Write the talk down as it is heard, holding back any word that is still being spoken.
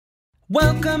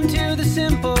Welcome to the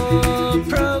Simple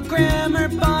Programmer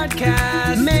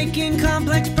Podcast, making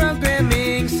complex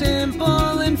programming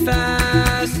simple and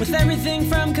fast, with everything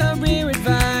from career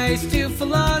advice to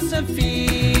philosophy.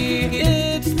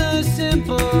 It's the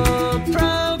Simple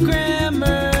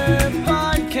Programmer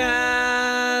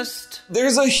Podcast.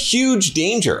 There's a huge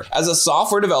danger as a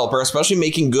software developer, especially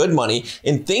making good money,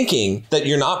 in thinking that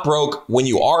you're not broke when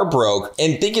you are broke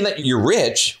and thinking that you're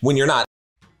rich when you're not.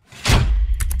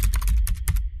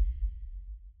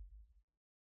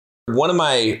 One of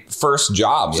my first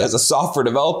jobs as a software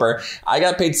developer, I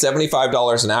got paid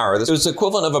 $75 an hour. This was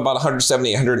equivalent of about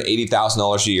 $170,000,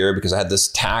 $180,000 a year because I had this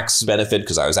tax benefit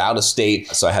because I was out of state.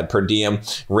 So I had per diem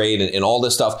rate and all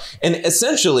this stuff. And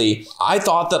essentially, I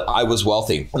thought that I was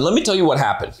wealthy. And let me tell you what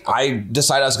happened. I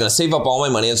decided I was going to save up all my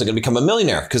money and I was going to become a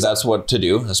millionaire because that's what to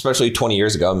do, especially 20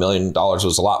 years ago. $1 million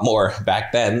was a lot more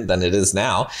back then than it is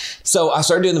now. So I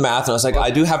started doing the math and I was like,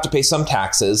 I do have to pay some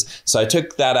taxes. So I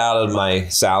took that out of my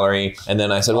salary. And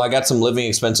then I said, well, I got some living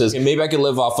expenses and maybe I could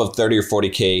live off of 30 or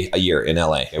 40K a year in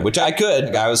LA, which I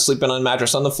could. I was sleeping on a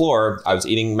mattress on the floor. I was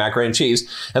eating macaroni and cheese.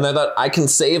 And I thought I can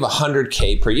save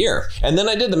 100K per year. And then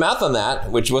I did the math on that,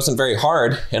 which wasn't very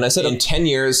hard. And I said, in 10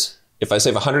 years, if I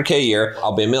save 100K a year,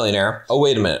 I'll be a millionaire. Oh,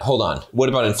 wait a minute. Hold on. What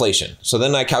about inflation? So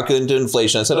then I calculated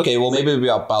inflation. I said, okay, well, maybe it'll be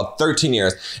about 13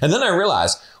 years. And then I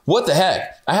realized, what the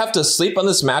heck? I have to sleep on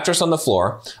this mattress on the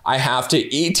floor. I have to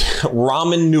eat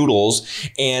ramen noodles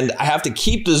and I have to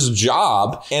keep this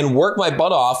job and work my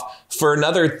butt off for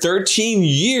another 13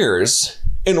 years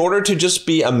in order to just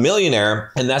be a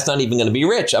millionaire. And that's not even going to be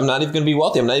rich. I'm not even going to be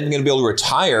wealthy. I'm not even going to be able to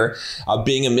retire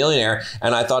being a millionaire.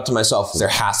 And I thought to myself, there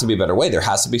has to be a better way. There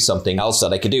has to be something else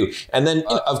that I could do. And then,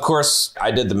 of course,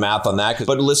 I did the math on that.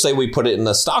 But let's say we put it in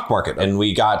the stock market and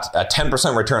we got a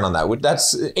 10% return on that.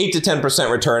 That's 8 to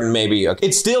 10% return, maybe.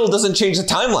 It still doesn't change the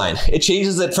timeline. It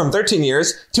changes it from 13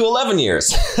 years to 11 years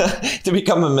to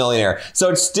become a millionaire. So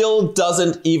it still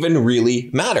doesn't even really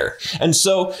matter. And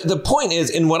so the point is,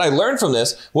 and what I learned from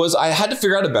this was I had to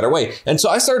figure out a better way. And so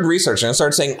I started researching. I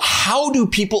started saying, how do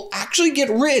people actually get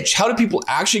rich? How do people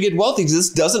actually get wealthy? Because this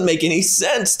doesn't make any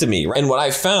sense to me. And what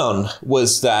I found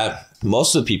was that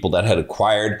most of the people that had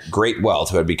acquired great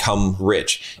wealth, who had become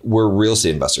rich, were real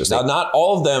estate investors. Now, not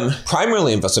all of them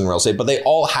primarily invested in real estate, but they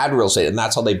all had real estate, and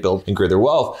that's how they built and grew their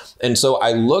wealth. And so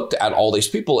I looked at all these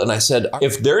people and I said,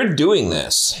 if they're doing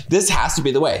this, this has to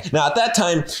be the way. Now, at that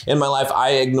time in my life,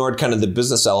 I ignored kind of the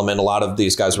business element. A lot of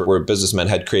these guys were businessmen,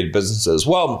 had created businesses as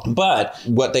well. But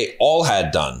what they all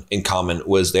had done in common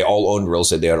was they all owned real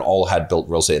estate. They all had built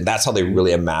real estate. And that's how they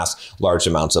really amassed large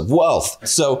amounts of wealth.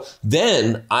 So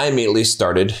then I immediately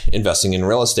started investing in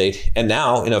real estate. And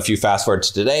now, if you fast forward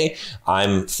to today,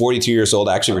 I'm 42 years old.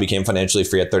 I actually became financially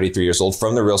free at 33 years old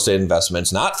from the real estate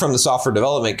investments, not from the software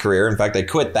development career. In fact, I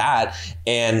quit that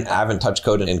and I haven't touched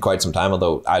code in quite some time,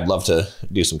 although I'd love to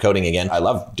do some coding again. I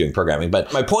love doing programming.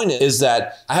 But my point is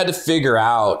that I had to figure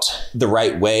out the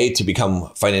right way to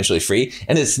become financially free.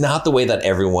 And it's not the way that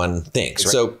everyone thinks.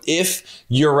 Right? So if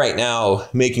you're right now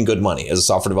making good money as a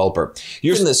software developer,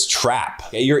 you're in this trap.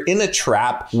 You're in a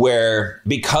trap where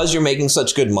because you're making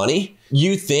such good money,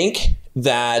 you think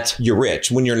that you're rich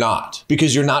when you're not,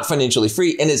 because you're not financially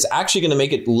free. And it's actually going to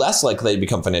make it less likely to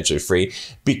become financially free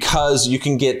because you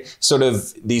can get sort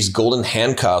of these golden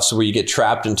handcuffs where you get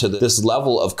trapped into this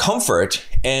level of comfort.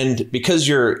 And because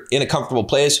you're in a comfortable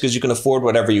place, because you can afford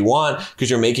whatever you want,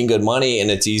 because you're making good money and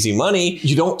it's easy money,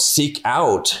 you don't seek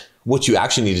out what you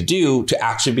actually need to do to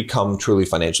actually become truly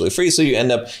financially free. So you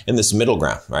end up in this middle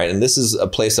ground, right? And this is a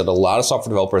place that a lot of software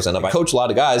developers end up. I coach a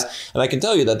lot of guys, and I can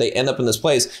tell you that they end up in this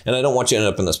place, and I don't want you to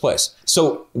end up in this place.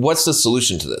 So what's the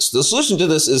solution to this? The solution to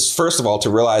this is, first of all, to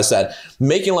realize that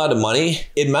making a lot of money,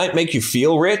 it might make you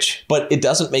feel rich, but it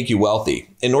doesn't make you wealthy.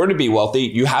 In order to be wealthy,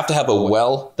 you have to have a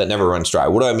well that never runs dry.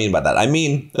 What do I mean by that? I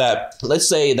mean that, let's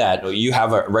say that you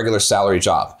have a regular salary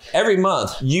job. Every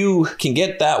month, you can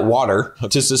get that water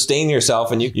to sustain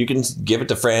yourself, and you can give it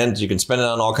to friends, you can spend it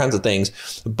on all kinds of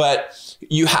things, but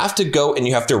you have to go and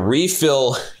you have to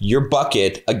refill your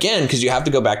bucket again because you have to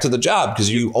go back to the job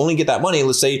because you only get that money.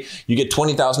 Let's say you get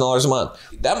 $20,000 a month.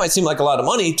 That might seem like a lot of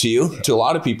money to you. To a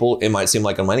lot of people, it might seem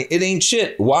like a money. It ain't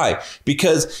shit. Why?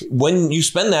 Because when you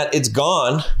spend that, it's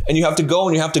gone, and you have to go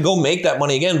make that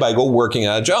money again by working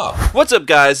at a job. What's up,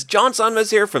 guys? John Sonmez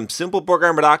here from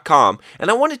simpleprogrammer.com, and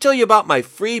I want to tell you about my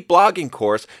free blogging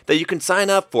course that you can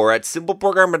sign up for at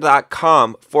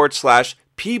simpleprogrammer.com/PHP.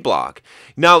 pblog.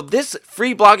 Now, this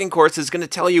free blogging course is going to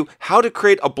tell you how to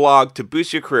create a blog to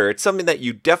boost your career. It's something that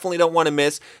you definitely don't want to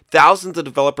miss. Thousands of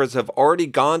developers have already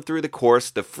gone through the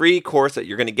course, the free course that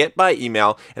you're going to get by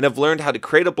email, and have learned how to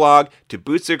create a blog to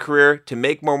boost their career, to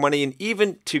make more money, and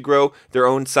even to grow their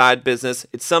own side business.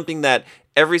 It's something that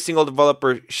every single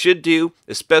developer should do,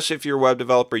 especially if you're a web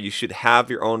developer. You should have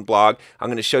your own blog. I'm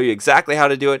going to show you exactly how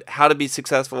to do it, how to be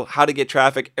successful, how to get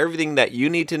traffic, everything that you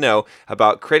need to know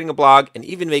about creating a blog and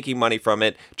even making money from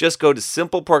it. Just go to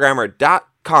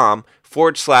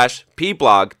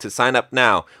simpleprogrammer.com/pblog to sign up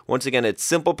now. Once again, it's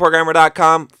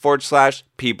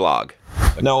simpleprogrammer.com/pblog.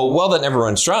 Now, a well that never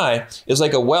runs dry is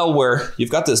like a well where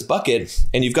you've got this bucket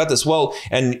and you've got this well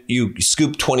and you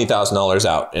scoop $20,000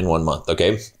 out in 1 month,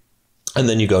 okay? And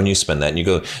then you go and you spend that and you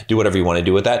go do whatever you want to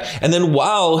do with that. And then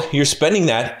while you're spending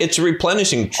that, it's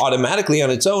replenishing automatically on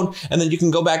its own. And then you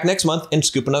can go back next month and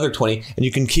scoop another 20 and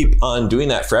you can keep on doing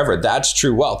that forever. That's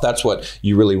true wealth. That's what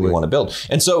you really want to build.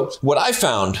 And so what I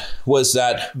found was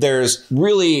that there's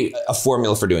really a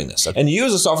formula for doing this. And you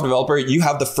as a software developer, you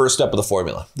have the first step of the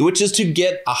formula, which is to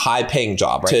get a high paying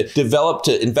job, right?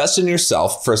 To invest in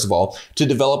yourself, first of all, to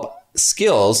develop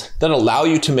skills that allow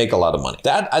you to make a lot of money.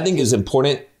 That I think is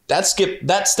important. That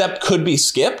step could be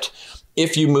skipped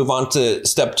if you move on to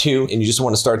step 2 and you just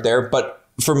want to start there. But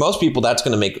for most people, that's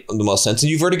going to make the most sense.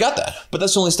 And you've already got that. But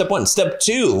that's only step 1. Step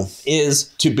 2 is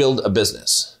to build a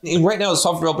business. And right now, as a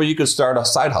software developer, you could start a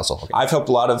side hustle. I've helped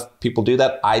a lot of people do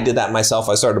that. I did that myself.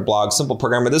 I started a blog, Simple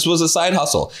Programmer. This was a side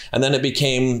hustle. And then it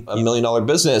became $1 million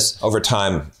business over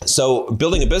time. So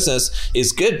building a business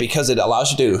is good because it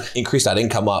allows you to increase that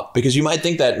income up. Because you might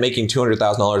think that making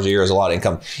 $200,000 a year is a lot of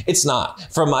income. It's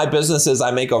not. From my businesses, I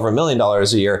make over $1 million a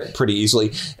year pretty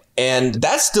easily. And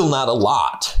that's still not a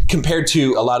lot compared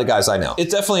to a lot of guys I know.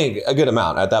 It's definitely a good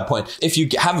amount at that point. If you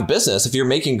have a business, if you're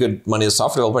making good money as a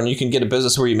software developer and you can get a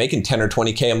business where you're making 10 or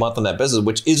 20K a month on that business,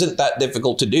 which isn't that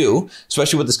difficult to do,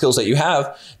 especially with the skills that you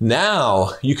have,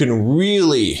 now you can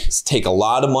really take a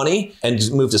lot of money and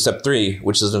just move to step 3,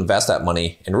 which is invest that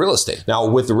money in real estate. Now,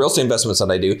 with the real estate investments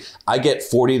that I do, I get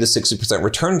 40 to 60%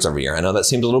 returns every year. I know that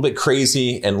seems a little bit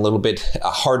crazy and a little bit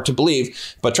hard to believe,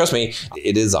 but trust me,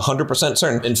 it is 100%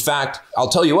 certain. In fact, I'll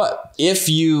tell you what, if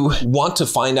you want to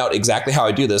find out exactly how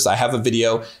I do this, I have a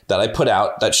video that I put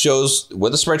out that shows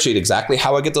with a spreadsheet exactly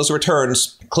how I get those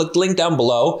returns. Click the link down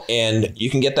below and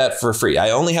you can get that for free. I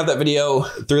only have that video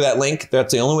through that link.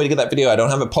 That's the only way to get that video. I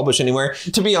don't have it published anywhere.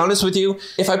 To be honest with you,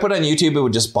 if I put it on YouTube, it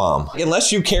would just bomb.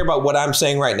 Unless you care about what I'm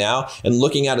saying right now and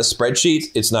looking at a spreadsheet,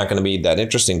 it's not going to be that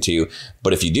interesting to you.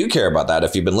 But if you do care about that,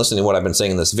 if you've been listening to what I've been saying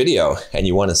in this video and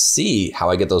you want to see how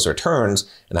I get those returns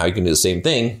and how you can do the same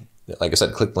thing, like I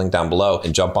said, click the link down below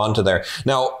and jump onto there.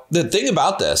 Now, the thing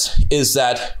about this is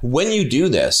that when you do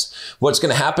this, what's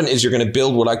going to happen is you're going to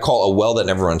build what I call a well that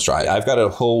never runs dry. I've got a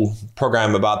whole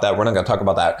program about that. We're not going to talk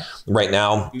about that right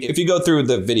now. If you go through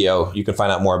the video, you can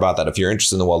find out more about that if you're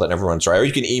interested in the well that never runs dry. Or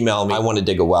you can email me. I want to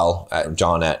dig a well at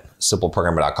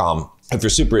john@simpleprogrammer.com. if you're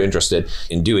super interested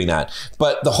in doing that.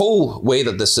 But the whole way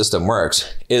that this system works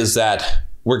is that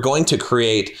we're going to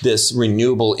create this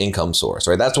renewable income source,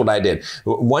 right? That's what I did.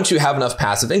 Once you have enough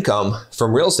passive income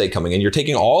from real estate coming in, you're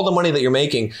taking all the money that you're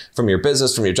making from your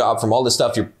business, from your job, from all this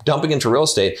stuff, you're dumping into real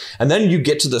estate. And then you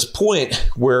get to this point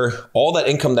where all that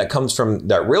income that comes from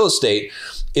that real estate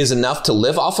is enough to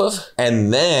live off of.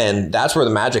 And then that's where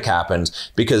the magic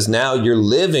happens, because now you're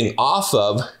living off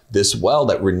of this well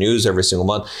that renews every single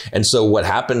month. And so what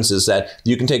happens is that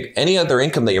you can take any other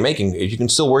income that you're making. You can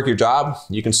still work your job.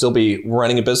 You can still be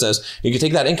running a business. You can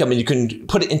take that income and you can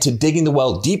put it into digging the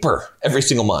well deeper every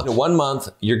single month. In 1 month,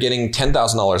 you're getting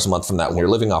 $10,000 a month from that when you're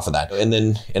living off of that. And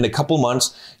then in a couple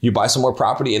months, you buy some more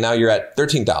property and now you're at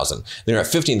 $13,000. Then you're at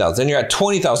 $15,000. Then you're at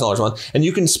 $20,000 a month. And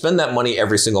you can spend that money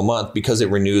every single month because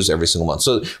it renews every single month.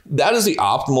 So that is the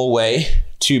optimal way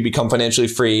to become financially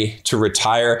free, to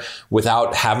retire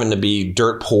without having to be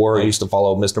dirt poor. I used to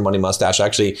follow Mr. Money Mustache. I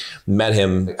actually met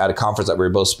him at a conference that we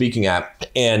were both speaking at.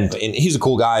 And he's a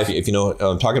cool guy, if you know what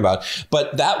I'm talking about.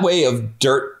 But that way of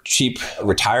dirt cheap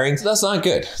retiring, that's not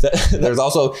good. There's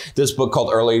also this book called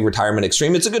Early Retirement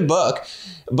Extreme. It's a good book.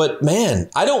 But man,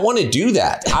 I don't want to do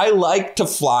that. I like to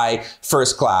fly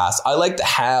first class. I like to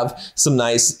have some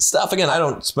nice stuff. Again, I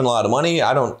don't spend a lot of money.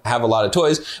 I don't have a lot of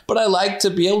toys, but I like to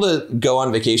be able to go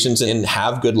on vacations and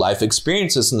have good life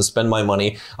experiences and to spend my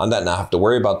money on that and not have to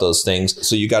worry about those things.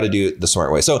 So you got to do it the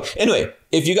smart way. So anyway,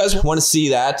 if you guys want to see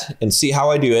that and see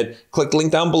how I do it, click the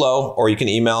link down below, or you can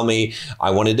email me.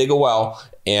 I want to dig a well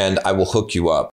and I will hook you up.